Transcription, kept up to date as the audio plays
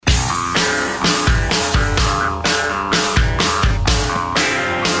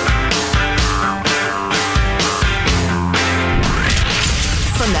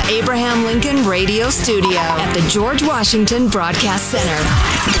radio studio at the George Washington Broadcast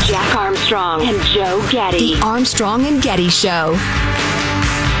Center. Jack Armstrong and Joe Getty. The Armstrong and Getty Show.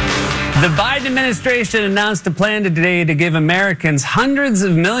 The Biden administration announced a plan today to give Americans hundreds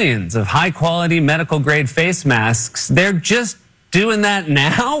of millions of high-quality medical-grade face masks. They're just doing that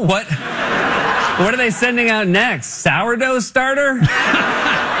now? What are they sending out next? Sourdough starter?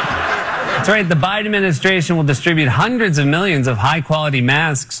 That's right. The Biden administration will distribute hundreds of millions of high-quality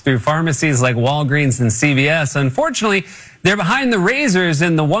masks through pharmacies like Walgreens and CVS. Unfortunately, they're behind the razors,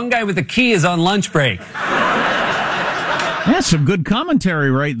 and the one guy with the key is on lunch break. That's some good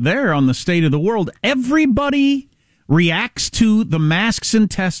commentary right there on the state of the world. Everybody reacts to the masks and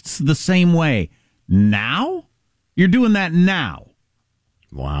tests the same way. Now? You're doing that now.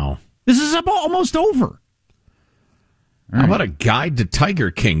 Wow. This is almost over. How about a guide to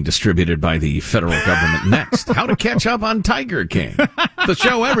Tiger King distributed by the federal government next? How to catch up on Tiger King. The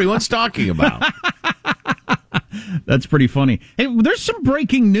show everyone's talking about. That's pretty funny. Hey, there's some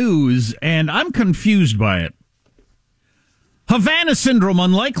breaking news, and I'm confused by it. Havana syndrome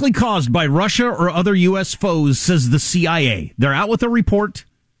unlikely caused by Russia or other U.S. foes, says the CIA. They're out with a report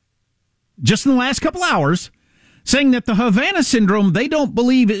just in the last couple hours saying that the Havana syndrome, they don't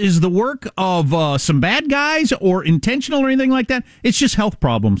believe is the work of some bad guys or intentional or anything like that. It's just health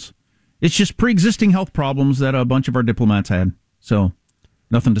problems. It's just pre-existing health problems that a bunch of our diplomats had. So,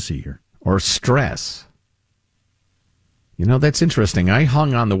 nothing to see here. Or stress. You know, that's interesting. I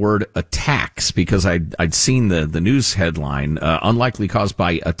hung on the word attacks because I'd seen the news headline, unlikely caused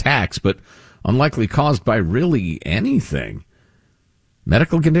by attacks, but unlikely caused by really anything.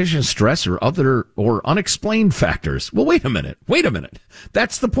 Medical conditions, stress, or other or unexplained factors. Well, wait a minute.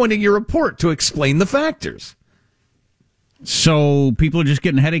 That's the point of your report, to explain the factors. So people are just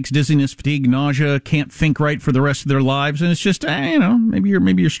getting headaches, dizziness, fatigue, nausea, can't think right for the rest of their lives, and it's just, maybe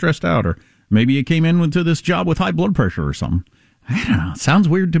you're stressed out, or maybe you came into this job with high blood pressure or something. I don't know. It sounds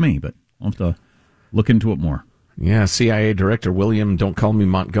weird to me, but I'll have to look into it more. Yeah, CIA Director William, don't call me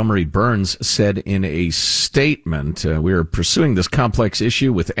Montgomery Burns, said in a statement, we are pursuing this complex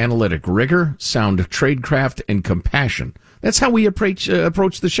issue with analytic rigor, sound tradecraft, and compassion. That's how we approach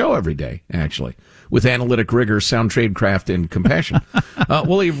the show every day, actually, with analytic rigor, sound tradecraft, and compassion.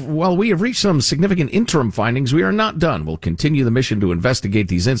 While we have reached some significant interim findings, we are not done. We'll continue the mission to investigate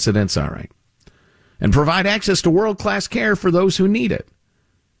these incidents, all right, and provide access to world-class care for those who need it.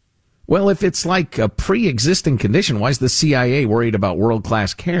 Well, if it's like a pre-existing condition, why is the CIA worried about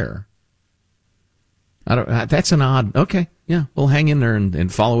world-class care? That's an odd... Okay, yeah, we'll hang in there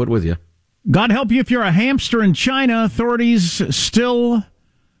and follow it with you. God help you if you're a hamster in China. Authorities still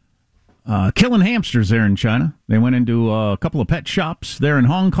killing hamsters there in China. They went into a couple of pet shops there in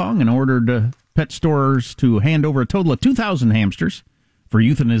Hong Kong and ordered pet stores to hand over a total of 2,000 hamsters for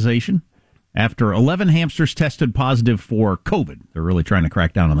euthanization after 11 hamsters tested positive for COVID. They're really trying to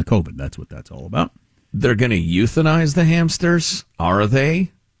crack down on the COVID. That's what that's all about. They're going to euthanize the hamsters? Are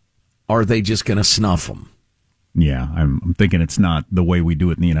they? Or are they just going to snuff them? Yeah, I'm thinking it's not the way we do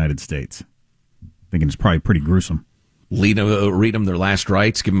it in the United States. Thinking it's probably pretty gruesome. Read them their last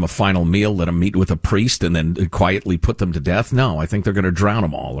rites, give them a final meal, let them meet with a priest, and then quietly put them to death? No, I think they're going to drown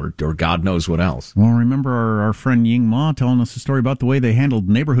them all, or God knows what else. Well, remember our friend Ying Ma telling us a story about the way they handled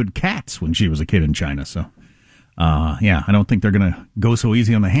neighborhood cats when she was a kid in China. So, I don't think they're going to go so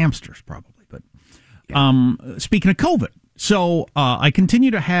easy on the hamsters, probably. But speaking of COVID, so I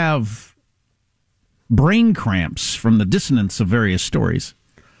continue to have brain cramps from the dissonance of various stories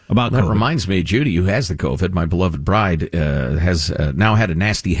about that COVID. Reminds me, Judy, who has the COVID, my beloved bride, has now had a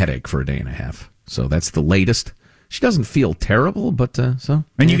nasty headache for a day and a half. So that's the latest. She doesn't feel terrible, but so.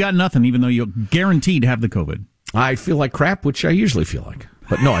 And you got nothing, even though you're guaranteed to have the COVID. I feel like crap, which I usually feel like.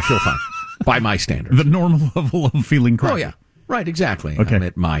 But no, I feel fine by my standards. The normal level of feeling crap. Oh, yeah. Right, exactly. Okay. I'm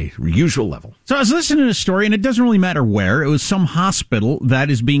at my usual level. So I was listening to a story, and it doesn't really matter where. It was some hospital that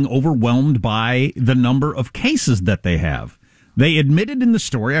is being overwhelmed by the number of cases that they have. They admitted in the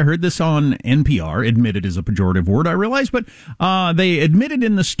story, I heard this on NPR, admitted is a pejorative word, I realize, but they admitted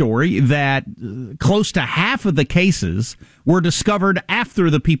in the story that close to half of the cases were discovered after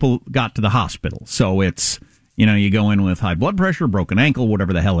the people got to the hospital. So it's, you go in with high blood pressure, broken ankle,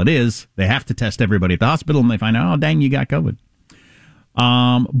 whatever the hell it is. They have to test everybody at the hospital, and they find out, oh, dang, you got COVID.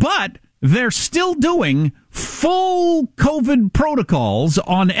 But they're still doing full COVID protocols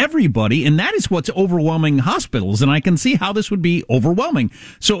on everybody, and that is what's overwhelming hospitals, and I can see how this would be overwhelming.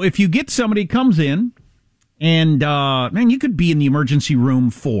 So if you get somebody comes in, and, you could be in the emergency room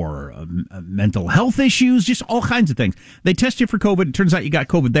for mental health issues, just all kinds of things. They test you for COVID. It turns out you got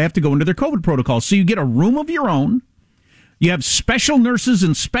COVID. They have to go into their COVID protocols. So you get a room of your own. You have special nurses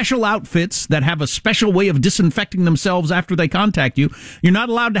in special outfits that have a special way of disinfecting themselves after they contact you. You're not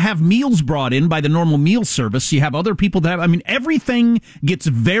allowed to have meals brought in by the normal meal service. You have other people that have, I mean, everything gets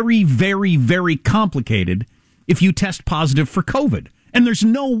very, very, very complicated if you test positive for COVID. And there's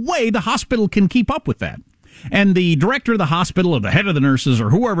no way the hospital can keep up with that. And the director of the hospital or the head of the nurses or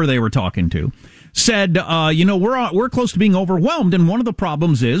whoever they were talking to said, we're close to being overwhelmed. And one of the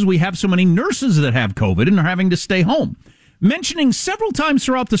problems is we have so many nurses that have COVID and are having to stay home. Mentioning several times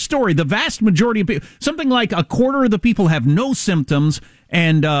throughout the story, the vast majority of people, something like a quarter of the people have no symptoms.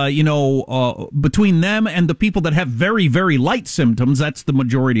 And, between them and the people that have very, very light symptoms, that's the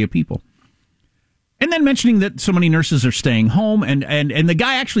majority of people. And then mentioning that so many nurses are staying home. And the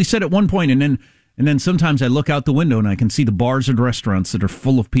guy actually said at one point, and then sometimes I look out the window and I can see the bars and restaurants that are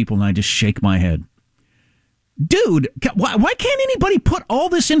full of people and I just shake my head. Dude, why can't anybody put all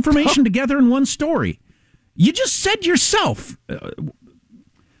this information together in one story? You just said yourself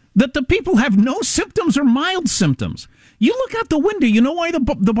that the people have no symptoms or mild symptoms. You look out the window, you know why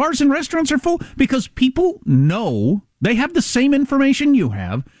the bars and restaurants are full? Because people know they have the same information you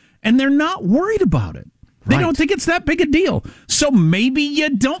have, and they're not worried about it. They don't think it's that big a deal. So maybe you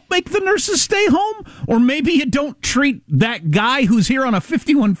don't make the nurses stay home, or maybe you don't treat that guy who's here on a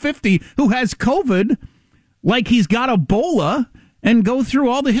 5150 who has COVID like he's got Ebola and go through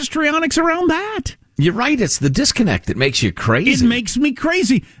all the histrionics around that. You're right. It's the disconnect that makes you crazy. It makes me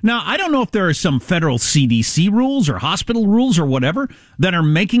crazy. Now, I don't know if there are some federal CDC rules or hospital rules or whatever that are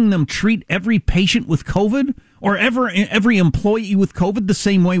making them treat every patient with COVID or every employee with COVID the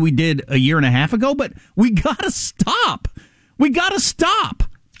same way we did a year and a half ago, but we got to stop. We got to stop.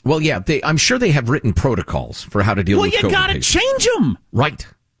 Well, yeah, I'm sure they have written protocols for how to deal with COVID. Well, you got to change them. Right.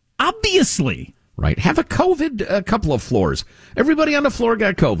 Obviously. Right. Have a couple of floors. Everybody on the floor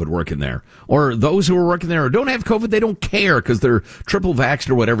got COVID working there. Or those who are working there or don't have COVID, they don't care because they're triple vaxxed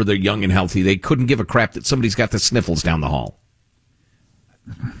or whatever. They're young and healthy. They couldn't give a crap that somebody's got the sniffles down the hall.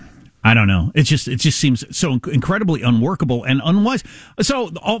 I don't know. It just seems so incredibly unworkable and unwise.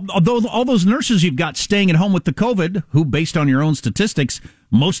 So all those nurses you've got staying at home with the COVID, who, based on your own statistics,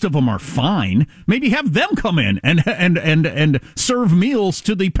 most of them are fine. Maybe have them come in and serve meals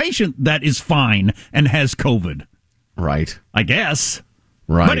to the patient that is fine and has COVID. Right. I guess.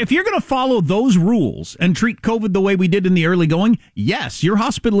 Right. But if you're going to follow those rules and treat COVID the way we did in the early going, yes, your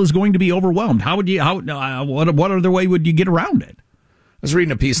hospital is going to be overwhelmed. What other way would you get around it? I was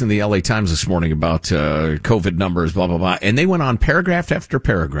reading a piece in the LA Times this morning about COVID numbers, blah, blah, blah, and they went on paragraph after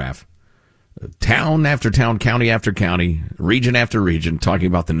paragraph, town after town, county after county, region after region, talking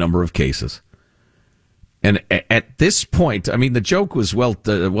about the number of cases. And at this point, I mean, the joke was well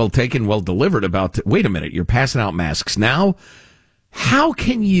taken, well delivered about, wait a minute, you're passing out masks now? How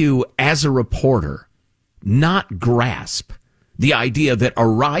can you, as a reporter, not grasp the idea that a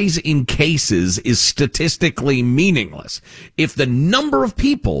rise in cases is statistically meaningless if the number of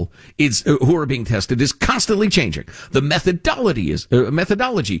people who are being tested is constantly changing? The methodology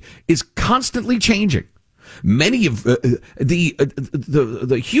is constantly changing. Many of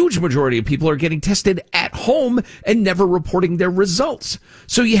the huge majority of people are getting tested at home and never reporting their results.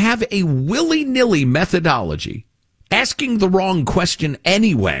 So you have a willy-nilly methodology asking the wrong question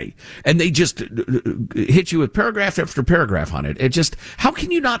anyway, and they just hit you with paragraph after paragraph on it. It just, how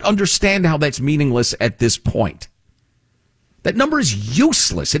can you not understand how that's meaningless at this point? That number is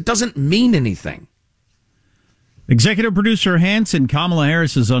useless. It doesn't mean anything. Executive producer Hanson, Kamala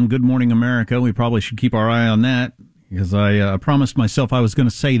Harris is on Good Morning America. We probably should keep our eye on that because I promised myself I was going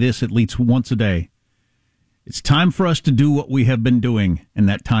to say this at least once a day. It's time for us to do what we have been doing, and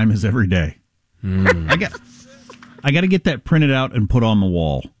that time is every day. I got to get that printed out and put on the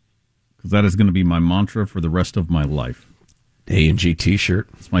wall because that is going to be my mantra for the rest of my life. A&G T-shirt.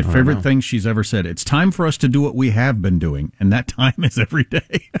 It's my favorite thing she's ever said. It's time for us to do what we have been doing, and that time is every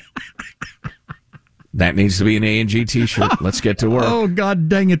day. That needs to be an A&G T-shirt. Let's get to work. Oh, God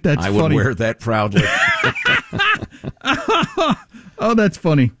dang it, that's funny. I would wear that proudly. Oh, that's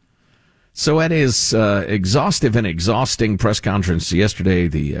funny. So at his exhaustive and exhausting press conference yesterday,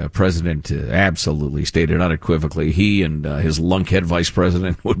 the president absolutely stated unequivocally he and his lunkhead vice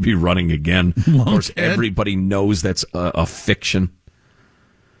president would be running again. Of course, everybody knows that's a fiction.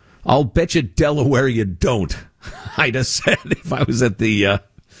 I'll bet you Delaware you don't, I'd have said if I was at the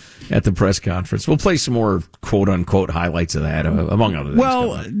press conference. We'll play some more quote-unquote highlights of that, among other things.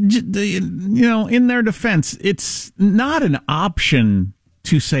 Well, in their defense, it's not an option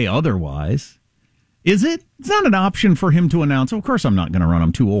to say otherwise, is it? It's not an option for him to announce, of course I'm not going to run,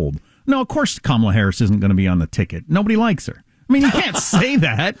 I'm too old. No, of course Kamala Harris isn't going to be on the ticket. Nobody likes her. I mean, you can't say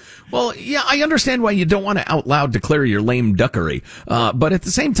that. Well, yeah, I understand why you don't want to out loud declare your lame duckery. But at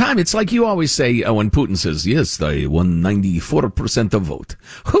the same time, it's like you always say when Putin says, yes, they won 94% of vote.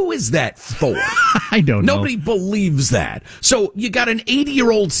 Who is that for? I don't know. Nobody believes that. So you got an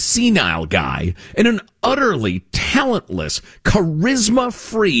 80-year-old senile guy and an utterly talentless,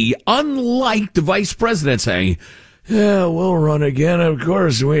 charisma-free, unliked vice president saying, yeah, we'll run again. Of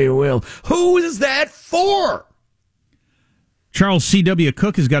course we will. Who is that for? Charles C.W.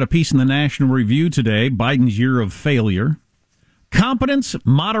 Cook has got a piece in the National Review today, Biden's Year of Failure. Competence,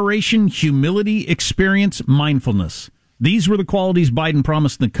 moderation, humility, experience, mindfulness. These were the qualities Biden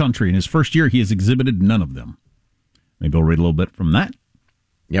promised the country. In his first year, he has exhibited none of them. Maybe I'll read a little bit from that.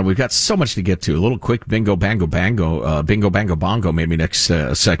 Yeah, we've got so much to get to. A little quick bingo, bango, bongo, maybe next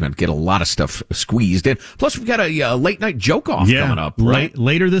segment. Get a lot of stuff squeezed in. Plus, we've got a late-night joke-off coming up, right?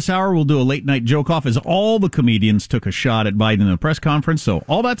 Later this hour, we'll do a late-night joke-off as all the comedians took a shot at Biden in a press conference, so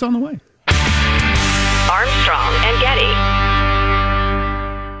all that's on the way. Armstrong and Getty.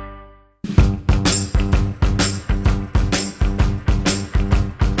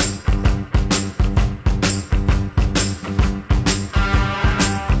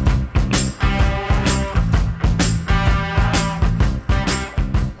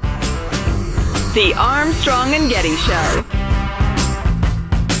 The Armstrong and Getty Show.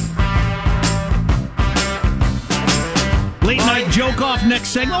 Late night joke off next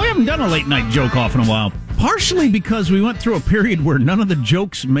segment. We haven't done a late night joke off in a while. Partially because we went through a period where none of the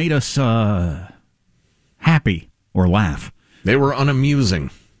jokes made us happy or laugh. They were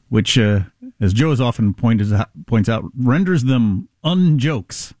unamusing. Which, as Joe has often points out, renders them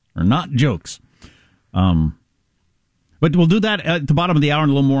unjokes or not jokes. But we'll do that at the bottom of the hour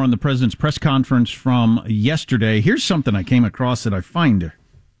and a little more on the president's press conference from yesterday. Here's something I came across that I find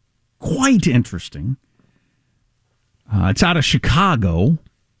quite interesting. It's out of Chicago,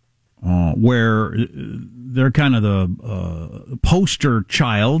 where they're kind of the poster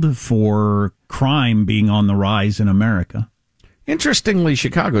child for crime being on the rise in America. Interestingly,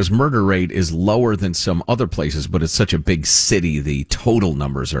 Chicago's murder rate is lower than some other places, but it's such a big city, the total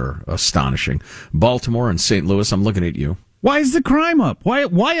numbers are astonishing. Baltimore and St. Louis, I'm looking at you. Why is the crime up? Why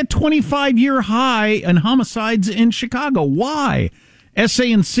a 25-year high in homicides in Chicago? Why?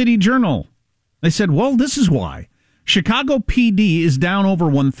 Essay in City Journal. They said, well, this is why. Chicago PD is down over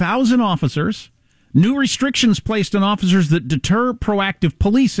 1,000 officers. New restrictions placed on officers that deter proactive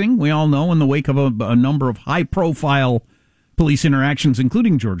policing. We all know in the wake of a number of high-profile police interactions,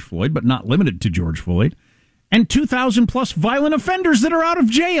 including George Floyd, but not limited to George Floyd, and 2,000 plus violent offenders that are out of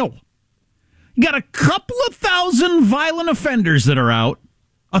jail. You got a couple of thousand violent offenders that are out,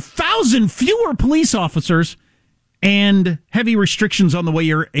 1,000 fewer police officers, and heavy restrictions on the way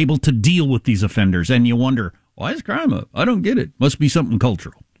you're able to deal with these offenders. And you wonder, why is crime up? I don't get it. Must be something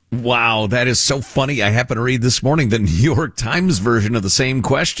cultural. Wow, that is so funny. I happened to read this morning the New York Times version of the same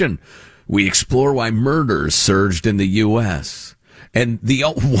question. We explore why murders surged in the U.S. And the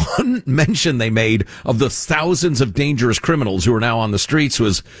one mention they made of the thousands of dangerous criminals who are now on the streets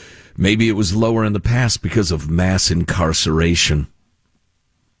was maybe it was lower in the past because of mass incarceration.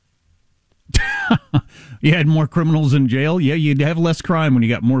 You had more criminals in jail? Yeah, you'd have less crime when you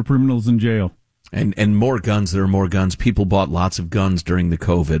got more criminals in jail. And more guns. There are more guns. People bought lots of guns during the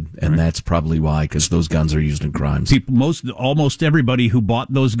COVID, and that's probably why, because those guns are used in crimes. Almost everybody who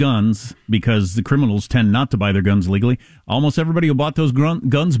bought those guns, because the criminals tend not to buy their guns legally, almost everybody who bought those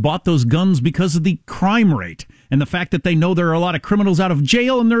guns bought those guns because of the crime rate and the fact that they know there are a lot of criminals out of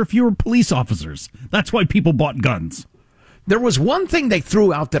jail and there are fewer police officers. That's why people bought guns. There was one thing they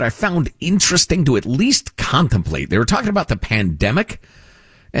threw out that I found interesting to at least contemplate. They were talking about the pandemic.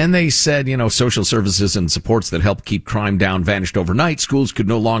 And they said, social services and supports that help keep crime down vanished overnight. Schools could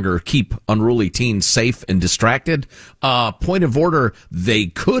no longer keep unruly teens safe and distracted. Point of order, they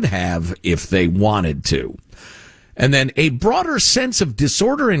could have if they wanted to. And then a broader sense of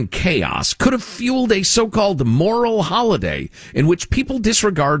disorder and chaos could have fueled a so-called moral holiday in which people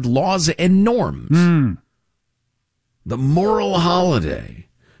disregard laws and norms. The moral holiday.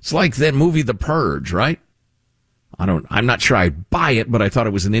 It's like that movie The Purge, right? I'm not sure I buy it, but I thought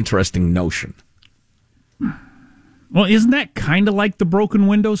it was an interesting notion. Well, isn't that kind of like the broken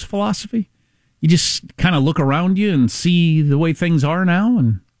windows philosophy? You just kind of look around you and see the way things are now,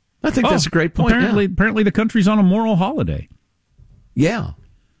 and I think that's a great point. Apparently the country's on a moral holiday. Yeah.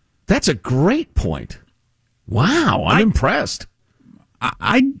 That's a great point. Wow, I'm impressed.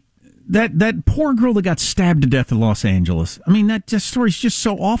 That poor girl that got stabbed to death in Los Angeles. I mean, that story's just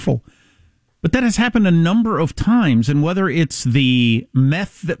so awful. But that has happened a number of times, and whether it's the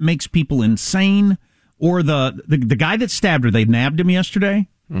meth that makes people insane or the guy that stabbed her. They nabbed him yesterday,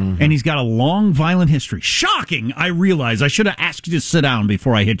 and he's got a long, violent history. Shocking! I realize I should have asked you to sit down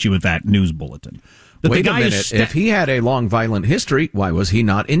before I hit you with that news bulletin. Wait a minute. If he had a long, violent history, why was he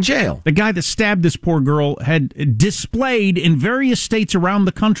not in jail? The guy that stabbed this poor girl had displayed in various states around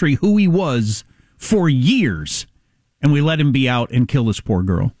the country who he was for years, and we let him be out and kill this poor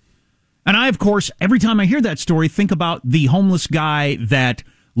girl. And I, of course, every time I hear that story, think about the homeless guy that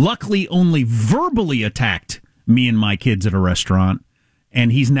luckily only verbally attacked me and my kids at a restaurant,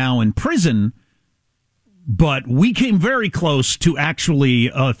 and he's now in prison. But we came very close to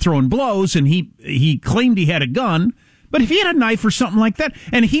actually throwing blows, and he claimed he had a gun. But if he had a knife or something like that,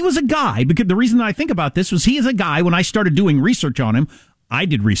 and he was a guy, because the reason that I think about this was he is a guy, when I started doing research on him, I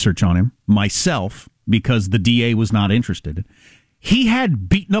did research on him myself because the DA was not interested. He had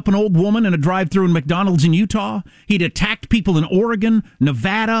beaten up an old woman in a drive-thru in McDonald's in Utah. He'd attacked people in Oregon,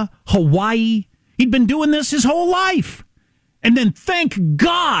 Nevada, Hawaii. He'd been doing this his whole life. And then, thank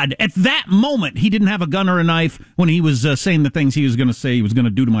God, at that moment, he didn't have a gun or a knife when he was saying the things he was going to say he was going to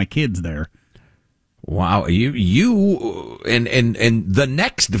do to my kids there. Wow, you and the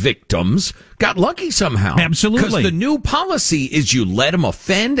next victims got lucky somehow. Absolutely. Because the new policy is you let them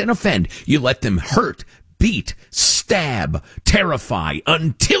offend and offend. You let them hurt, beat, stab, terrify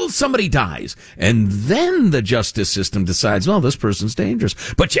until somebody dies. And then the justice system decides, well, this person's dangerous.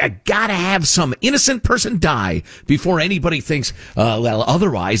 But you gotta have some innocent person die before anybody thinks, well,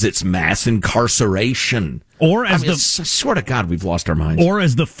 otherwise it's mass incarceration. Or as I swear to God, we've lost our minds. Or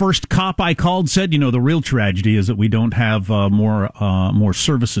as the first cop I called said, the real tragedy is that we don't have more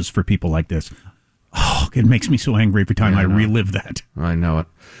services for people like this. Oh, it makes me so angry every time I relive that. I know it.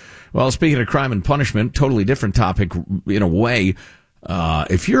 Well, speaking of crime and punishment, totally different topic in a way.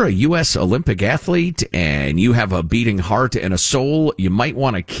 If you're a U.S. Olympic athlete and you have a beating heart and a soul, you might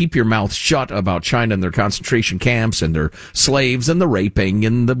want to keep your mouth shut about China and their concentration camps and their slaves and the raping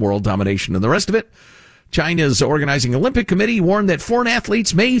and the world domination and the rest of it. China's organizing Olympic committee warned that foreign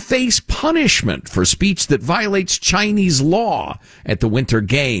athletes may face punishment for speech that violates Chinese law at the Winter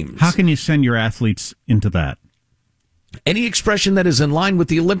Games. How can you send your athletes into that? Any expression that is in line with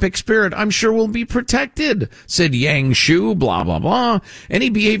the Olympic spirit, I'm sure, will be protected, said Yang Shu, blah, blah, blah. Any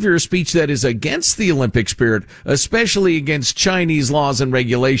behavior or speech that is against the Olympic spirit, especially against Chinese laws and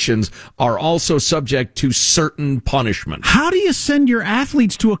regulations, are also subject to certain punishment. How do you send your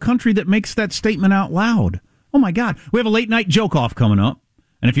athletes to a country that makes that statement out loud? Oh, my God. We have a late-night joke-off coming up.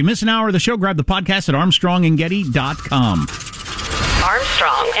 And if you miss an hour of the show, grab the podcast at ArmstrongandGetty.com.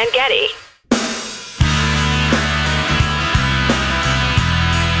 Armstrong and Getty.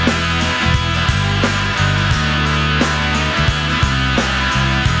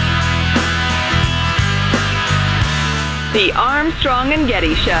 The Armstrong and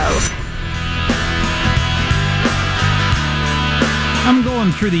Getty Show. I'm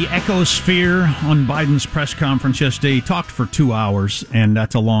going through the echosphere on Biden's press conference yesterday. He talked for 2 hours, and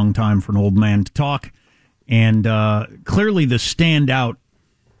that's a long time for an old man to talk. And clearly the standout,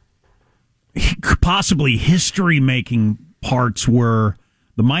 possibly history-making parts were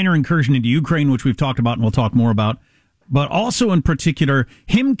the minor incursion into Ukraine, which we've talked about and we'll talk more about, but also in particular,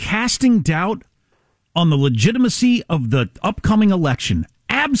 him casting doubt on the legitimacy of the upcoming election.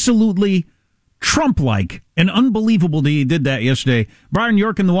 Absolutely Trump-like and unbelievable that he did that yesterday. Brian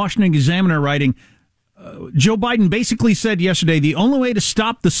York in the Washington Examiner writing, Joe Biden basically said yesterday, the only way to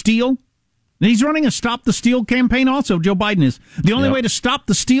stop the steal, and he's running a Stop the Steal campaign also, Joe Biden is, the only way to stop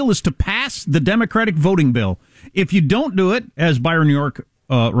the steal is to pass the Democratic voting bill. If you don't do it, as Byron York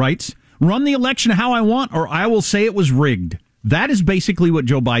writes, run the election how I want or I will say it was rigged. That is basically what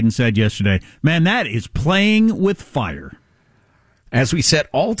Joe Biden said yesterday. Man, that is playing with fire. As we set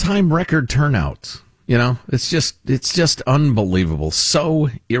all-time record turnouts, it's just unbelievable. So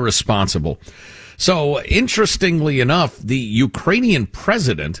irresponsible. So interestingly enough, the Ukrainian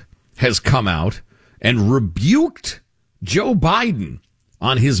president has come out and rebuked Joe Biden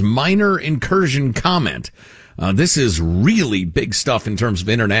on his minor incursion comment. This is really big stuff in terms of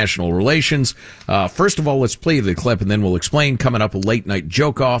international relations. First of all, let's play the clip and then we'll explain. Coming up, a late night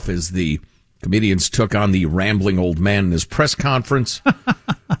joke off as the comedians took on the rambling old man in his press conference.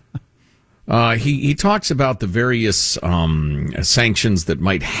 He talks about the various sanctions that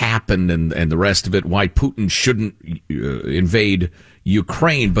might happen and the rest of it, why Putin shouldn't invade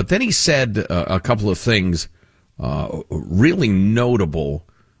Ukraine. But then he said a couple of things really notable.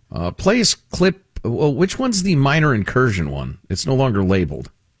 Play a clip. Well, which one's the minor incursion one? It's no longer labeled.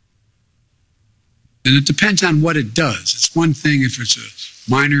 And it depends on what it does. It's one thing if it's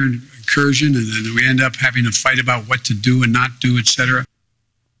a minor incursion and then we end up having a fight about what to do and not do, etc.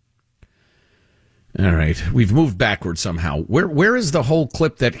 All right. We've moved backward somehow. Where is the whole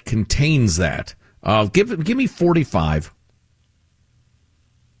clip that contains that? Give me 45.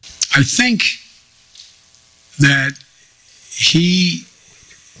 I think that he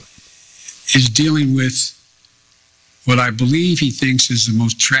is dealing with what I believe he thinks is the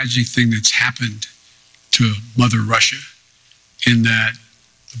most tragic thing that's happened to Mother Russia, in that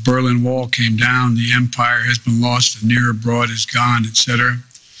the Berlin Wall came down, the empire has been lost, the near abroad is gone, etc.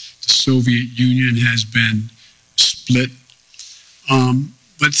 The Soviet Union has been split.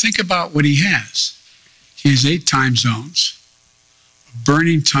 But think about what he has. He has 8 time zones, a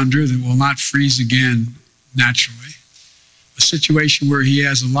burning tundra that will not freeze again naturally, a situation where he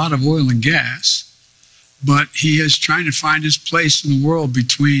has a lot of oil and gas, but he is trying to find his place in the world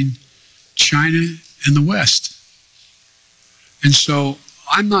between China and the West. And so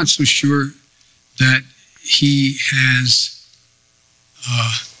I'm not so sure that he has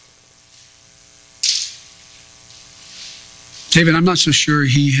David, I'm not so sure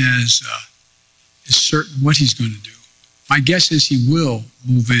he is certain what he's going to do. My guess is he will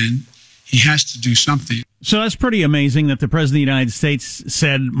move in. He has to do something. So that's pretty amazing that the President of the United States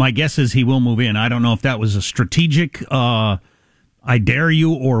said, my guess is he will move in. I don't know if that was a strategic, I dare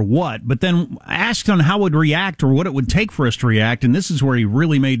you or what, but then asked on how it would react or what it would take for us to react, and this is where he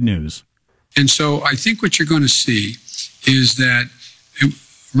really made news. And so I think what you're going to see is that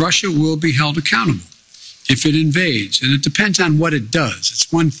Russia will be held accountable if it invades, and it depends on what it does.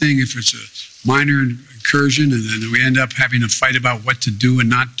 It's one thing if it's a minor incursion and then we end up having a fight about what to do and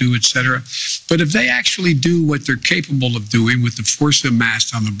not do, etc. But if they actually do what they're capable of doing with the force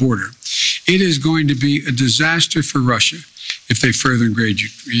amassed on the border, it is going to be a disaster for Russia if they further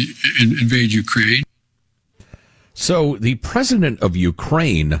invade Ukraine. So the president of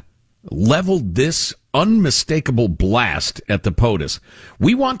Ukraine leveled this unmistakable blast at the POTUS.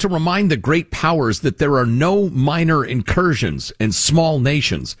 We want to remind the great powers that there are no minor incursions and small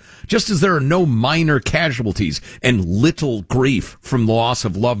nations, just as there are no minor casualties and little grief from the loss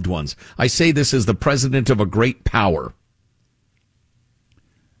of loved ones. I say this as the president of a great power.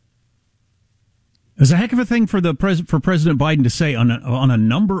 It's a heck of a thing for President Biden to say on a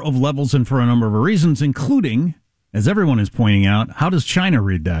number of levels and for a number of reasons, including, as everyone is pointing out, how does China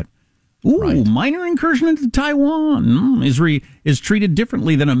read that? Ooh, right. Minor incursion into Taiwan is treated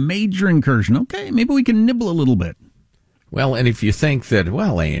differently than a major incursion. Okay, maybe we can nibble a little bit. Well, and if you think that,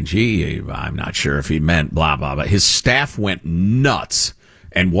 well, A&G, I'm not sure if he meant blah, blah, blah. His staff went nuts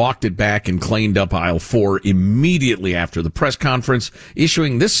and walked it back and cleaned up aisle 4 immediately after the press conference,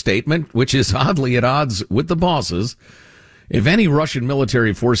 issuing this statement, which is oddly at odds with the bosses. If any Russian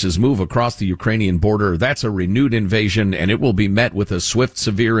military forces move across the Ukrainian border, that's a renewed invasion, and it will be met with a swift,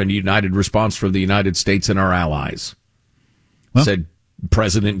 severe, and united response from the United States and our allies, said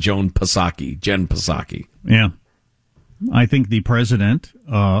President Jen Psaki. Yeah. I think the president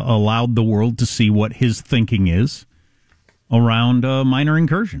allowed the world to see what his thinking is around minor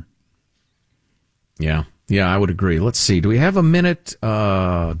incursion. Yeah. Yeah, I would agree. Let's see. Do we have a minute?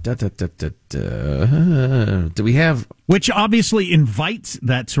 Do we have... Which obviously invites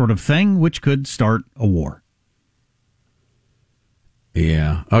that sort of thing, which could start a war.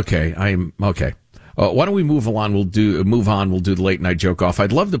 Yeah. Okay. Okay. Why don't we move on? We'll do the late night joke off.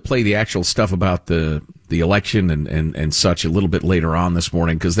 I'd love to play the actual stuff about the election and such a little bit later on this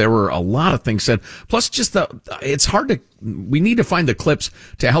morning, because there were a lot of things said. Plus, just it's hard to. We need to find the clips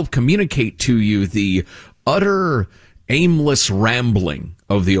to help communicate to you the utter aimless rambling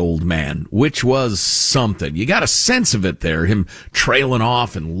of the old man, which was something. You got a sense of it there, him trailing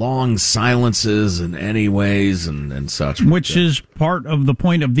off in long silences and anyways and such. Which is part of the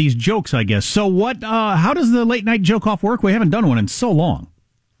point of these jokes, I guess. So what, how does the late night joke off work? We haven't done one in so long.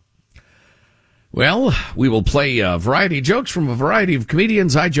 Well, we will play a variety of jokes from a variety of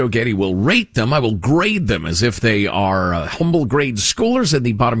comedians. I, Joe Getty, will rate them. I will grade them as if they are humble grade schoolers, and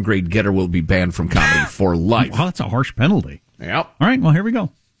the bottom grade getter will be banned from comedy for life. Wow, that's a harsh penalty. Yep. All right, well, here we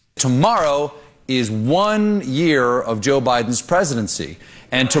go. Tomorrow is 1 year of Joe Biden's presidency.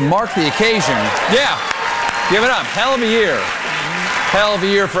 And to mark the occasion, give it up. Hell of a year. Hell of a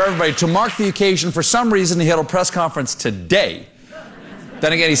year for everybody. To mark the occasion, for some reason, he held a press conference today.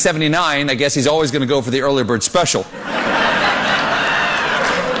 Then again, he's 79. I guess he's always going to go for the early bird special.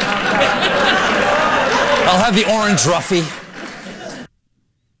 I'll have the orange Ruffy.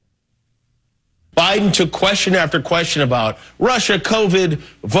 Biden took question after question about Russia, COVID,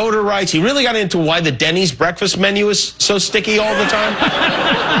 voter rights. He really got into why the Denny's breakfast menu is so sticky all the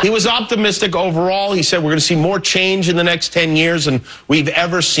time. He was optimistic overall. He said we're going to see more change in the next 10 years than we've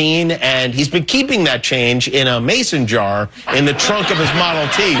ever seen. And he's been keeping that change in a mason jar in the trunk of his Model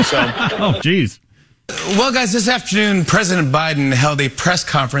T. So, oh, geez. Well, guys, this afternoon, President Biden held a press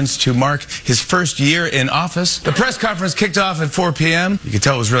conference to mark his first year in office. The press conference kicked off at 4 p.m. You could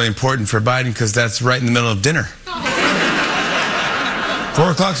tell it was really important for Biden because that's right in the middle of dinner.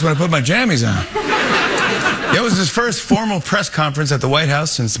 4 o'clock's when I put my jammies on. It was his first formal press conference at the White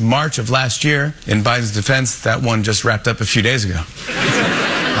House since March of last year. In Biden's defense, that one just wrapped up a few days ago.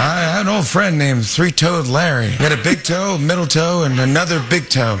 I had an old friend named Three-Toed Larry. He had a big toe, a middle toe, and another big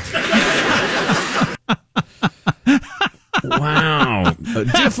toe. Wow.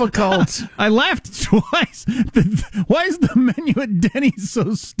 Difficult. I laughed twice. Why is the menu at Denny's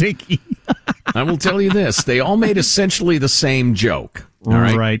so sticky? I will tell you this. They all made essentially the same joke. All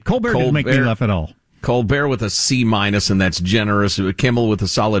right. Colbert didn't make me laugh at all. Colbert with a C-, and that's generous. Kimmel with a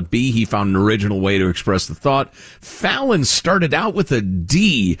solid B. He found an original way to express the thought. Fallon started out with a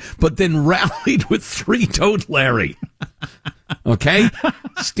D, but then rallied with Three-Toed Larry. Okay?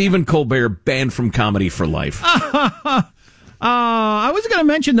 Stephen Colbert banned from comedy for life. I was going to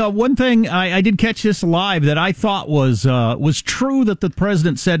mention, though, one thing. I did catch this live that I thought was true that the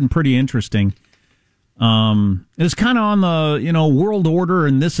president said and pretty interesting. It was kind of on the, world order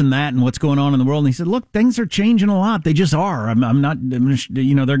and this and that and what's going on in the world. And he said, look, things are changing a lot. They just are. They're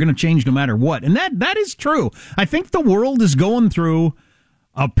going to change no matter what. And that is true. I think the world is going through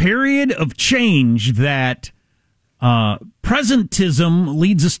a period of change that presentism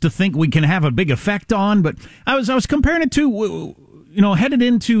leads us to think we can have a big effect on. But I was comparing it to, headed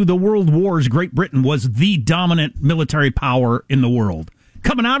into the world wars, Great Britain was the dominant military power in the world.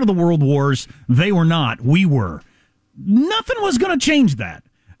 Coming out of the world wars, they were not. We were. Nothing was going to change that.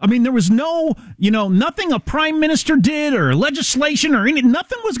 I mean, there was nothing a prime minister did or legislation or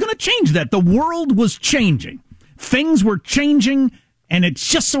nothing was going to change that. The world was changing. Things were changing, and it's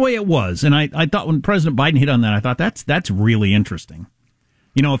just the way it was. And I thought when President Biden hit on that, I thought that's really interesting.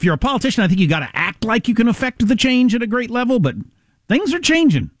 If you're a politician, I think you got to act like you can affect the change at a great level, but things are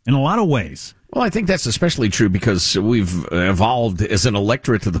changing in a lot of ways. Well, I think that's especially true because we've evolved as an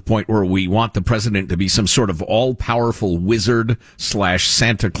electorate to the point where we want the president to be some sort of all-powerful wizard /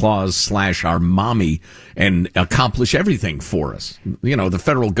 Santa Claus / our mommy and accomplish everything for us. The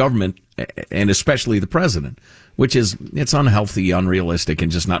federal government and especially the president, which it's unhealthy, unrealistic, and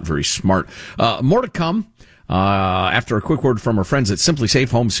just not very smart. More to come. After a quick word from our friends at Simply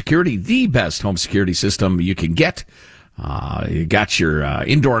Safe Home Security, the best home security system you can get. You got your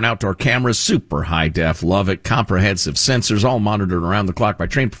indoor and outdoor cameras, super high def, love it, comprehensive sensors, all monitored around the clock by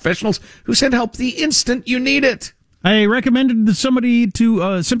trained professionals who send help the instant you need it. I recommended somebody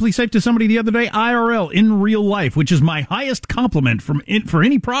to Simply Safe to somebody the other day, IRL, in real life, which is my highest compliment for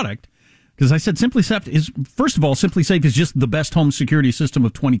any product. Because I said Simply Safe is, first of all, Simply Safe is just the best home security system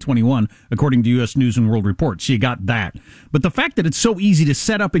of 2021, according to U.S. News and World Report. So you got that. But the fact that it's so easy to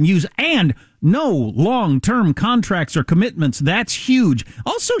set up and use and no long-term contracts or commitments, that's huge.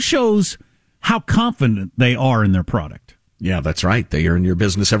 Also shows how confident they are in their product. Yeah, that's right. They are in your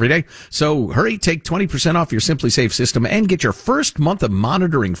business every day. So hurry, take 20% off your Simply Safe system and get your first month of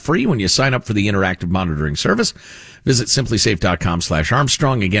monitoring free when you sign up for the interactive monitoring service. Visit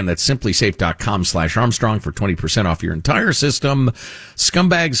simplysafe.com/Armstrong. Again, that's simplysafe.com/Armstrong for 20% off your entire system.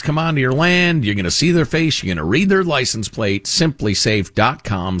 Scumbags come onto your land. You're going to see their face. You're going to read their license plate.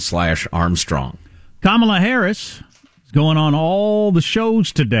 Simplysafe.com/Armstrong. Kamala Harris is going on all the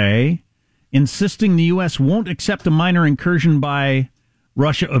shows today, insisting the U.S. won't accept a minor incursion by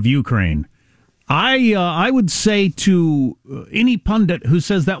Russia of Ukraine. I would say to any pundit who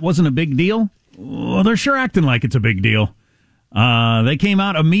says that wasn't a big deal, well, they're sure acting like it's a big deal. They came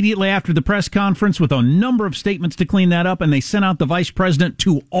out immediately after the press conference with a number of statements to clean that up, and they sent out the vice president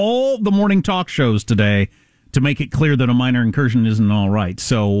to all the morning talk shows today to make it clear that a minor incursion isn't all right.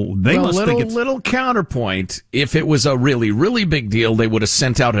 So they must think it's... little counterpoint. If it was a really, really big deal, they would have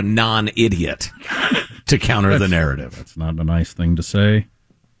sent out a non-idiot to counter the narrative. That's not a nice thing to say.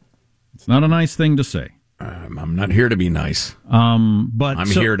 It's not a nice thing to say. I'm not here to be nice. But I'm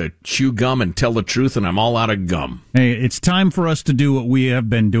here to chew gum and tell the truth, and I'm all out of gum. Hey, it's time for us to do what we have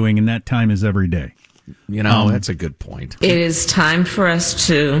been doing, and that time is every day. That's a good point. It is time for us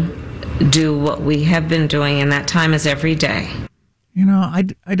to do what we have been doing, and that time is every day. I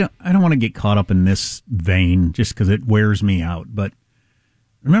don't want to get caught up in this vein just because it wears me out. But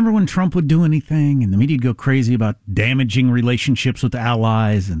remember when Trump would do anything, and the media would go crazy about damaging relationships with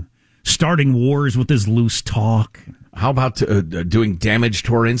allies and starting wars with his loose talk. How about doing damage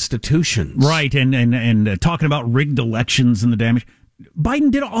to our institutions? Right, and talking about rigged elections and the damage. Biden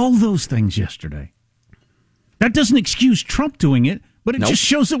did all those things yesterday. That doesn't excuse Trump doing it, but it just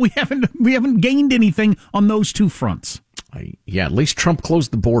shows that we haven't gained anything on those two fronts. At least Trump closed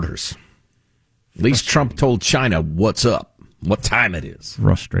the borders. At least Trump told China what's up, what time it is.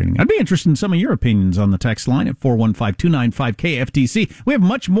 Frustrating. I'd be interested in some of your opinions on the text line at 415-295-KFTC. We have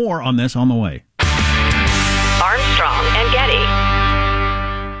much more on this on the way. Armstrong and Getty.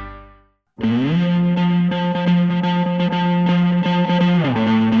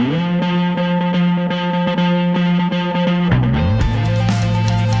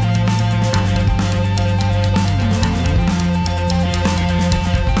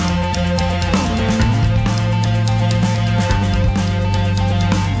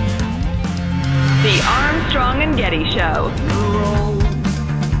 The Armstrong and Getty Show.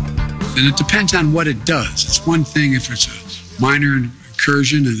 And it depends on what it does. It's one thing if it's a minor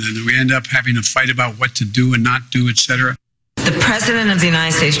incursion and then we end up having a fight about what to do and not do, etc. The President of the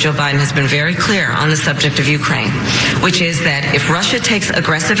United States, Joe Biden, has been very clear on the subject of Ukraine, which is that if Russia takes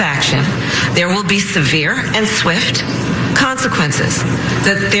aggressive action, there will be severe and swift consequences.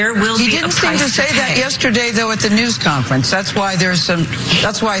 That there will be a price to pay. He didn't seem to say that yesterday, though, at the news conference. That's why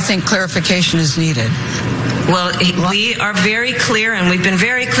I think clarification is needed. Well, we are very clear, and we've been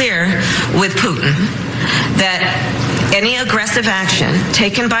very clear with Putin, that any aggressive action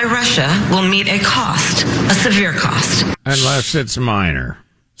taken by Russia will meet a cost, a severe cost. Unless it's minor.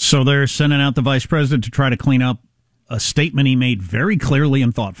 So they're sending out the vice president to try to clean up a statement he made very clearly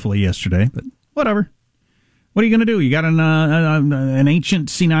and thoughtfully yesterday, but whatever. What are you going to do? You got an ancient,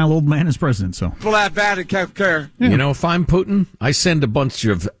 senile old man as president, so. People that bad and can't care. You know, if I'm Putin, I send a bunch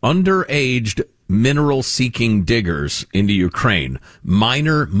of underaged mineral-seeking diggers into Ukraine.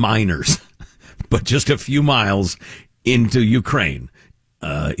 Miners, but just a few miles into Ukraine.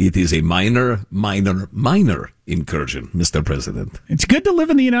 It is a minor incursion, Mr. President. It's good to live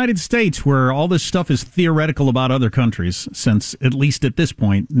in the United States where all this stuff is theoretical about other countries, since, at least at this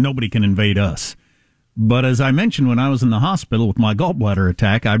point, nobody can invade us. But as I mentioned, when I was in the hospital with my gallbladder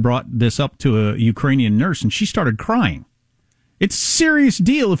attack, I brought this up to a Ukrainian nurse, and she started crying. It's a serious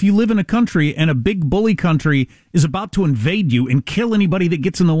deal if you live in a country and a big bully country is about to invade you and kill anybody that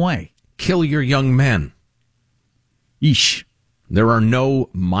gets in the way. Kill your young men. Yeesh. There are no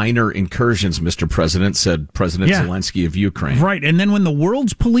minor incursions, Mr. President, said President Zelensky of Ukraine. Right, and then when the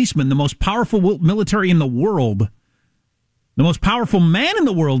world's policeman, the most powerful military in the world, the most powerful man in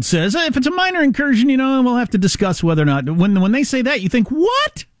the world says, if it's a minor incursion, we'll have to discuss whether or not. When they say that, you think,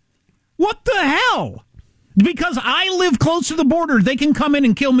 what? What the hell? Because I live close to the border, they can come in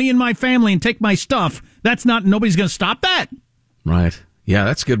and kill me and my family and take my stuff. Nobody's going to stop that. Right. Yeah,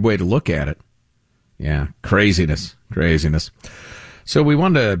 that's a good way to look at it. Yeah, craziness. So we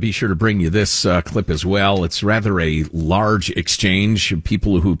wanted to be sure to bring you this clip as well. It's rather a large exchange.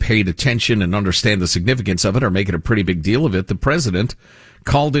 People who paid attention and understand the significance of it are making a pretty big deal of it. The president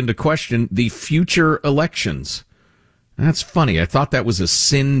called into question the future elections. That's funny. I thought that was a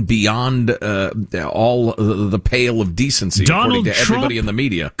sin beyond all the pale of decency, according to everybody in the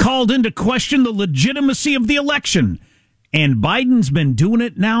media. Called into question the legitimacy of the election. And Biden's been doing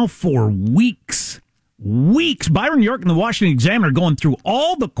it now for weeks. Byron York and the Washington Examiner going through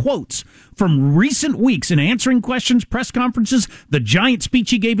all the quotes from recent weeks and answering questions, press conferences, the giant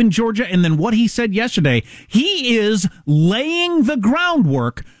speech he gave in Georgia, and then what he said yesterday. He is laying the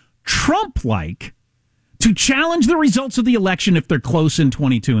groundwork, Trump-like, to challenge the results of the election if they're close in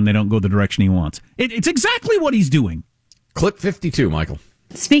 22 and they don't go the direction he wants. It's exactly what he's doing. Clip 52, Michael.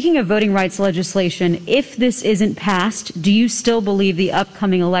 Speaking of voting rights legislation, if this isn't passed, do you still believe the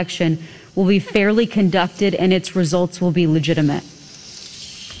upcoming election will be fairly conducted and its results will be legitimate?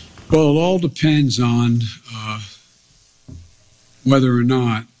 Well, it all depends on whether or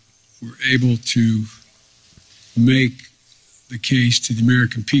not we're able to make the case to the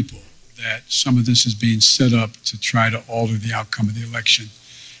American people that some of this is being set up to try to alter the outcome of the election.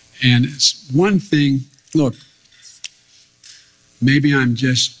 And it's one thing, look, maybe I'm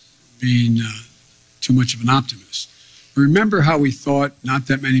just being too much of an optimist. Remember how we thought not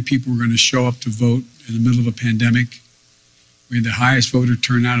that many people were going to show up to vote in the middle of a pandemic? We had the highest voter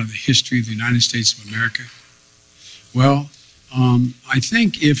turnout in the history of the United States of America. Well, I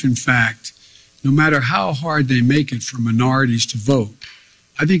think if, in fact, no matter how hard they make it for minorities to vote,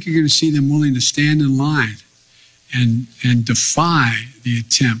 I think you're going to see them willing to stand in line and defy the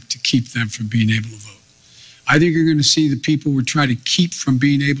attempt to keep them from being able to vote. I think you're going to see the people we try to keep from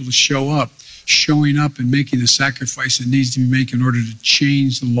being able to show up, showing up and making the sacrifice that needs to be made in order to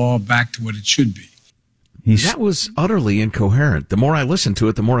change the law back to what it should be. That was utterly incoherent. The more I listen to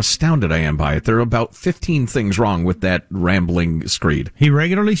it, the more astounded I am by it. There are about 15 things wrong with that rambling screed. He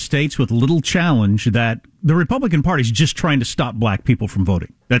regularly states with little challenge that the Republican Party is just trying to stop black people from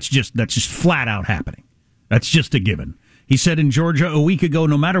voting. That's just flat out happening. That's just a given. He said in Georgia a week ago,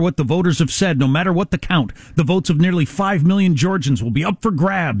 no matter what the voters have said, no matter what the count, the votes of nearly 5 million Georgians will be up for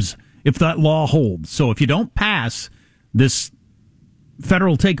grabs if that law holds. So if you don't pass this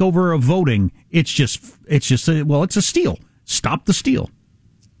federal takeover of voting, it's a steal. Stop the steal.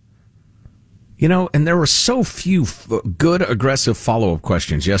 You know, and there were so few good, aggressive follow-up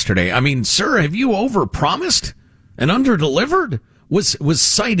questions yesterday. I mean, sir, have you overpromised and underdelivered? Was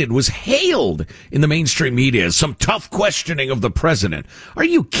cited, was hailed in the mainstream media as some tough questioning of the president. Are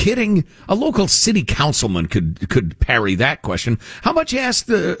you kidding? A local city councilman could parry that question. How about you ask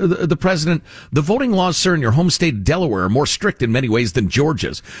the president, the voting laws, sir, in your home state of Delaware are more strict in many ways than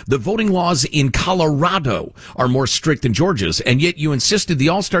Georgia's. The voting laws in Colorado are more strict than Georgia's, and yet you insisted the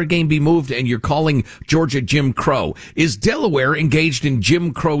All-Star game be moved and you're calling Georgia Jim Crow. Is Delaware engaged in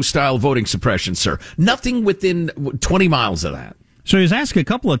Jim Crow-style voting suppression, sir? Nothing within 20 miles of that. So he was asked a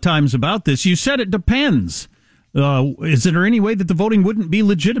couple of times about this. You said it depends. Is there any way that the voting wouldn't be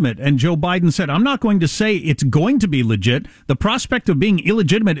legitimate? And Joe Biden said, I'm not going to say it's going to be legit. The prospect of being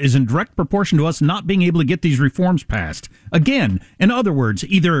illegitimate is in direct proportion to us not being able to get these reforms passed. Again, in other words,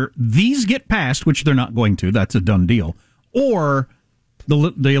 either these get passed, which they're not going to, that's a done deal, or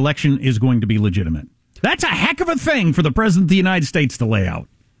the election is going to be legitimate. That's a heck of a thing for the President of the United States to lay out.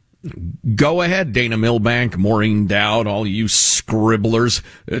 Go ahead, Dana Milbank, Maureen Dowd, all you scribblers.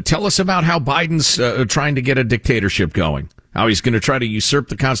 Tell us about how Biden's trying to get a dictatorship going, how he's going to try to usurp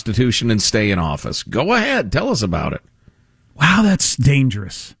the Constitution and stay in office. Go ahead. Tell us about it. Wow, that's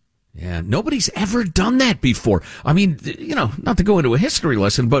dangerous. Yeah, nobody's ever done that before. I mean, you know, not to go into a history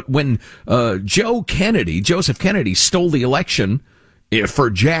lesson, but when Joseph Kennedy stole the election for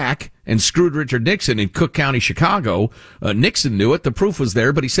Jack and screwed Richard Nixon in Cook County, Chicago, Nixon knew it. The proof was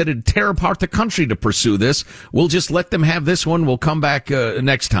there, but he said it'd tear apart the country to pursue this. We'll just let them have this one. We'll come back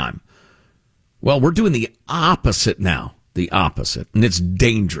next time. Well, we're doing the opposite now. The opposite. And it's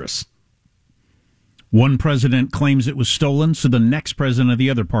dangerous. One president claims it was stolen, so the next president of the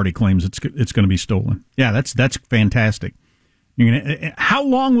other party claims it's going to be stolen. Yeah, that's fantastic. How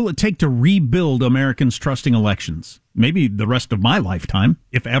long will it take to rebuild Americans trusting elections? Maybe the rest of my lifetime,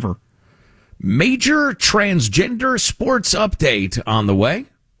 if ever. Major transgender sports update on the way.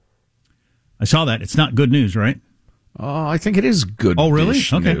 I saw that. It's not good news, right? I think it is good. Oh, really?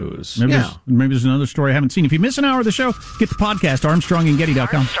 Okay. News. Maybe there's another story I haven't seen. If you miss an hour of the show, get the podcast,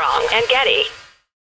 ArmstrongandGetty.com. Armstrong and Getty.